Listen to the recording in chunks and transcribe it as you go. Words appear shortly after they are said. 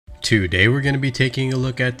Today we're going to be taking a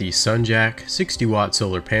look at the SUNJACK 60W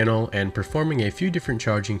solar panel and performing a few different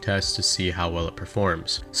charging tests to see how well it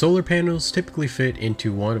performs. Solar panels typically fit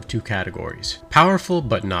into one of two categories: powerful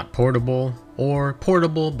but not portable, or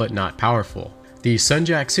portable but not powerful. The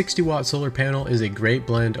SUNJACK 60W solar panel is a great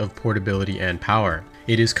blend of portability and power.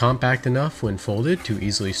 It is compact enough when folded to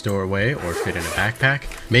easily store away or fit in a backpack,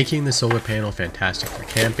 making the solar panel fantastic for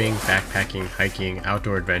camping, backpacking, hiking,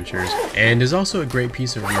 outdoor adventures, and is also a great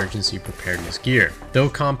piece of emergency preparedness gear. Though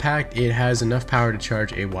compact, it has enough power to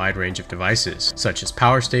charge a wide range of devices, such as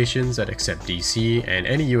power stations that accept DC and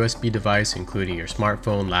any USB device including your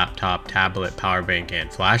smartphone, laptop, tablet, power bank,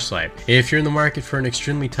 and flashlight. If you're in the market for an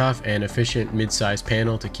extremely tough and efficient mid-sized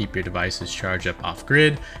panel to keep your devices charged up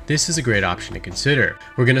off-grid, this is a great option to consider.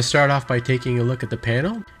 We're going to start off by taking a look at the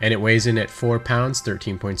panel, and it weighs in at 4 pounds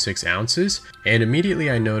 13.6 ounces, and immediately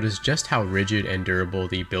I noticed just how rigid and durable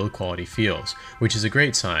the build quality feels, which is a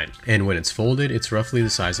great sign. And when it's folded, it's roughly the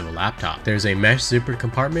size of a laptop. There's a mesh zippered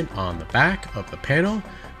compartment on the back of the panel,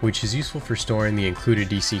 which is useful for storing the included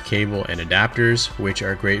DC cable and adapters, which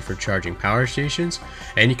are great for charging power stations,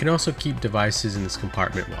 and you can also keep devices in this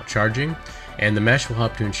compartment while charging, and the mesh will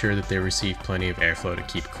help to ensure that they receive plenty of airflow to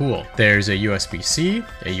keep cool. There's a USB-C,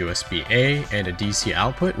 a USB-A, and a DC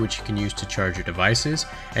output which you can use to charge your devices,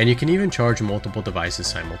 and you can even charge multiple devices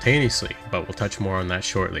simultaneously, but we'll touch more on that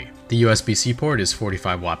shortly. The USB-C port is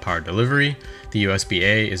 45 watt power delivery, the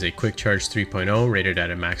USB-A is a quick charge 3.0 rated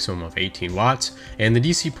at a maximum of 18 watts, and the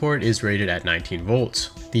DC port is rated at 19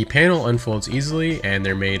 volts. The panel unfolds easily, and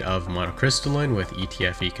they're made of monocrystalline with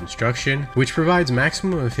ETFE construction, which provides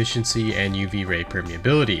maximum efficiency and UV ray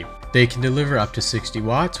permeability. They can deliver up to 60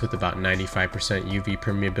 watts with about 95% UV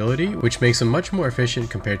permeability, which makes them much more efficient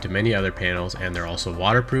compared to many other panels, and they're also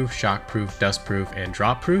waterproof, shockproof, dustproof, and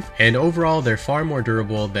dropproof, and overall they're far more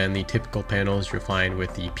durable than the typical panels you'll find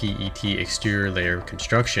with the PET exterior layer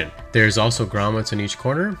construction. There's also grommets in each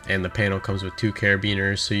corner, and the panel comes with 2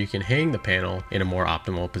 carabiners so you can hang the panel in a more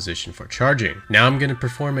optimal position for charging. Now I'm going to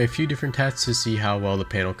perform a few different tests to see how well the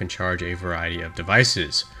panel can charge a variety of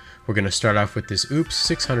devices. We're going to start off with this OOPS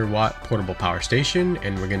 600 watt portable power station,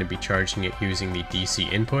 and we're going to be charging it using the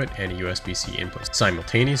DC input and a USB-C input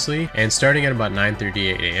simultaneously, and starting at about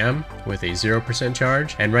 9:38 a.m. with a 0%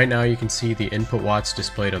 charge. And right now you can see the input watts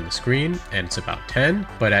displayed on the screen, and it's about 10,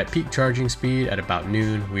 but at peak charging speed at about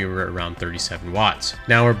noon we were around 37 watts.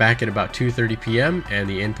 Now we're back at about 2:30 p.m. and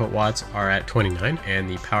the input watts are at 29, and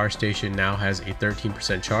the power station now has a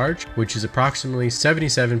 13% charge, which is approximately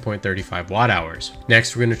 77.35 watt hours.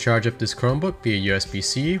 Next we're going to charge up this Chromebook via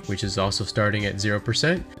USB-C, which is also starting at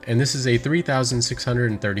 0%, and this is a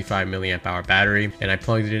 3635 milliamp hour battery, and I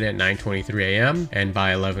plugged it in at 9:23 a.m. and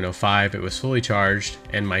by 11:05 it was fully charged,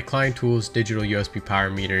 and my Client Tools digital USB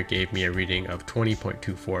power meter gave me a reading of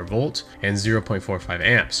 20.24 volts and 0.45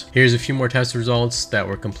 amps. Here's a few more test results that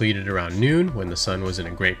were completed around noon when the sun was in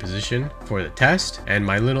a great position for the test, and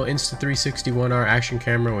my little Insta360 1R action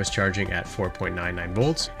camera was charging at 4.99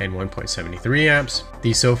 volts and 1.73 amps.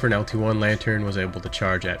 The Sofern LT1 lantern was able to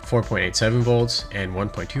charge at 4.87 volts and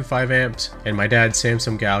 1.25 amps, and my dad's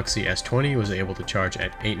Samsung Galaxy S20 was able to charge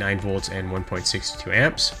at 8.9 volts and 1.62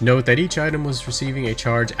 amps. Note that each item was receiving a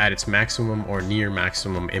charge at its maximum or near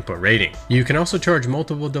maximum input rating. You can also charge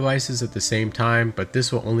multiple devices at the same time, but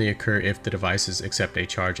this will only occur if the devices accept a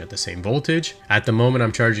charge at the same voltage. At the moment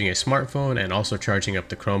I'm charging a smartphone and also charging up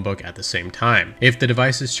the Chromebook at the same time. If the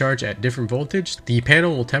devices charge at different voltage, the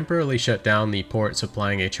panel will temporarily shut down the port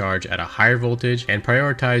supplying a charge at a higher voltage and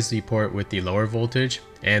prioritize the port with the lower voltage,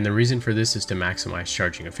 and the reason for this is to maximize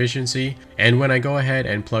charging efficiency. And when I go ahead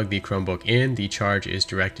and plug the Chromebook in, the charge is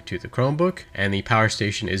directed to the Chromebook and the power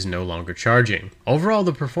station is no longer charging. Overall,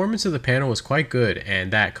 the performance of the panel was quite good,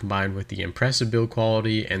 and that combined with the impressive build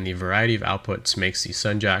quality and the variety of outputs makes the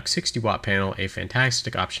SUNJACK 60W panel a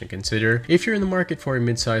fantastic option to consider if you're in the market for a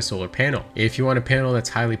mid-sized solar panel. If you want a panel that's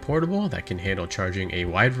highly portable that can handle charging a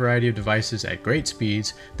wide variety of devices at great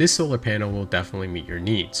speeds, this solar panel will definitely meet your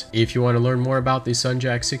needs. If you want to learn more about the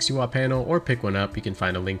SUNJACK 60W panel or pick one up, you can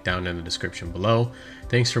find a link down in the description below.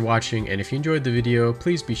 Thanks for watching, and if you enjoyed the video,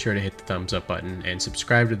 please be sure to hit the thumbs up button and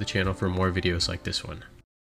subscribe to the channel for more videos like this one.